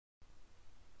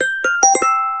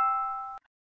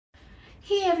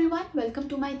Hey everyone, welcome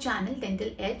to my channel Dental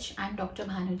Edge. I'm Dr.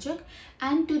 Bhanu Chugh,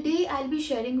 and today I'll be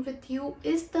sharing with you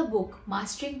is the book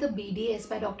Mastering the BDS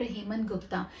by Dr. HEMANT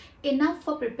GUPTA enough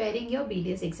for preparing your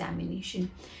BDS examination.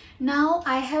 Now,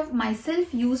 I have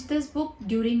myself used this book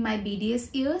during my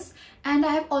BDS years, and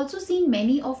I have also seen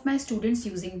many of my students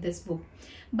using this book.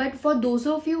 But for those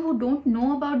of you who don't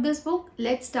know about this book,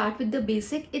 let's start with the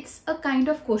basic. It's a kind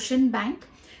of question bank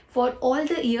for all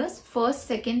the years, first,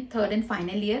 second, third and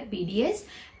final year BDS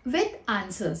with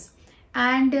answers.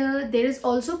 And there is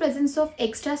also presence of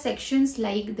extra sections,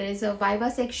 like there is a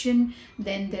Viva section,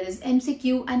 then there is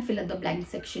MCQ and fill up the blank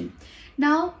section.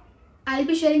 Now, I'll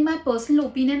be sharing my personal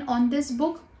opinion on this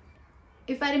book.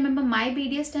 If I remember my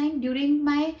BDS time, during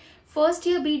my first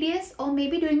year BDS or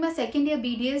maybe during my second year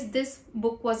BDS, this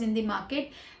book was in the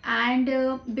market,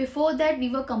 and before that we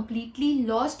were completely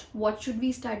lost. What should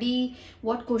we study?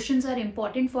 What questions are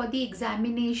important for the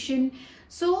examination?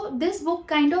 So this book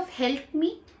kind of helped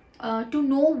me to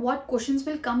know what questions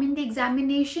will come in the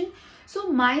examination.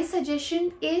 So my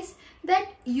suggestion is that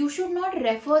you should not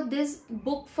refer this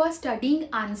book for studying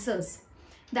answers.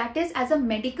 That is, as a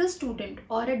medical student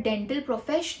or a dental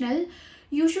professional,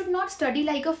 you should not study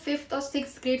like a 5th or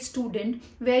 6th grade student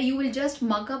where you will just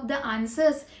mug up the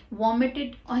answers, vomit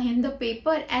it in the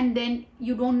paper, and then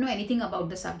you don't know anything about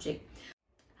the subject.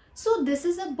 So this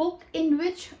is a book in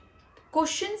which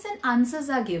questions and answers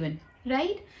are given,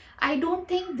 right? I don't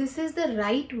think this is the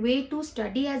right way to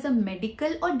study as a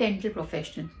medical or dental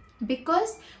professional,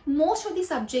 because most of the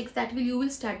subjects that you will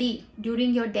study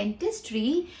during your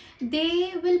dentistry,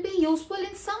 they will be useful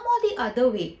in some or the other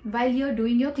way while you're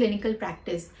doing your clinical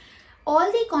practice.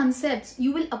 All the concepts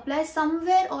you will apply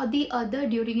somewhere or the other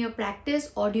during your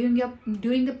practice or during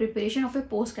the preparation of a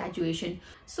post-graduation.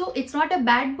 So it's not a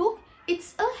bad book,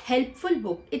 it's a helpful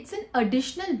book, it's an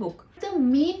additional book. The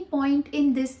main point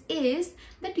in this is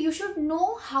that you should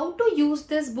know how to use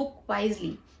this book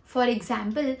wisely. For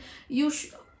example,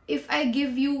 if I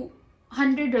give you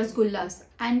 100 rasgullas,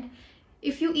 and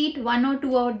if you eat 1 or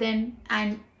 2 of them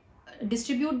and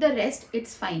distribute the rest,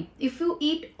 it's fine. If you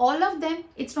eat all of them,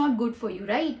 it's not good for you,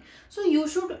 right? So you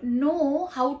should know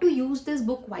how to use this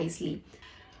book wisely.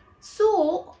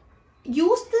 So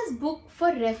use this book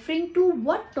for referring to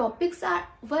what topics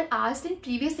were asked in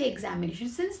previous year examination.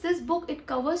 Since this book, it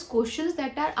covers questions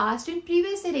that are asked in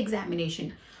previous year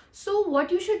examination. So what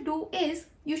you should do is,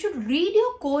 you should read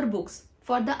your core books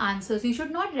for the answers. You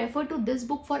should not refer to this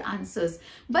book for answers,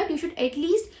 but you should at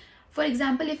least, for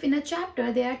example, if in a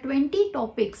chapter there are 20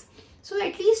 topics, so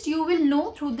at least you will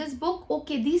know through this book,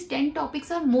 okay, these 10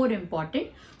 topics are more important.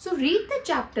 So read the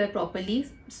chapter properly,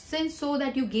 so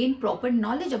that you gain proper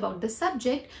knowledge about the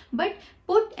subject, but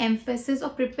put emphasis or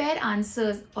prepare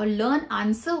answers or learn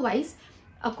answer wise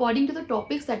according to the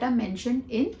topics that are mentioned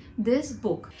in this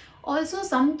book. Also,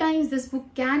 sometimes this book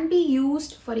can be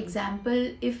used, for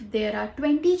example, if there are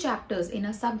 20 chapters in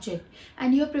a subject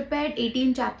and you have prepared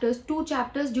 18 chapters, 2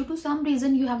 chapters, due to some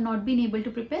reason you have not been able to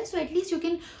prepare, so at least you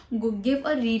can give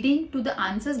a reading to the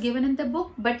answers given in the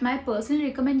book. But my personal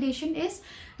recommendation is,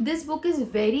 this book is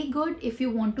very good if you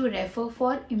want to refer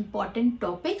for important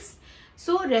topics.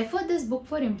 So refer this book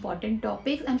for important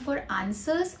topics, and for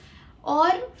answers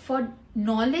or for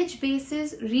knowledge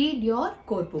basis, read your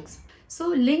core books. So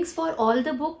links for all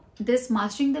the book, this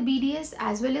Mastering the BDS,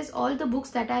 as well as all the books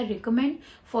that I recommend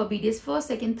for BDS first,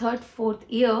 second, third, fourth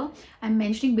year, I'm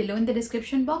mentioning below in the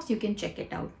description box. You can check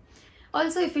it out.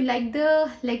 Also, if you like the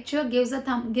lecture, give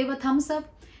a thumbs up.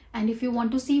 And if you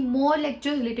want to see more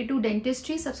lectures related to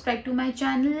dentistry, subscribe to my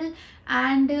channel.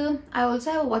 And I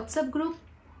also have a WhatsApp group.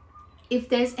 If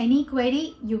there's any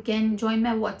query, you can join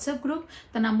my WhatsApp group.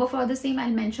 The number for the same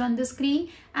I'll mention on the screen.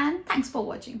 And thanks for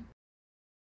watching.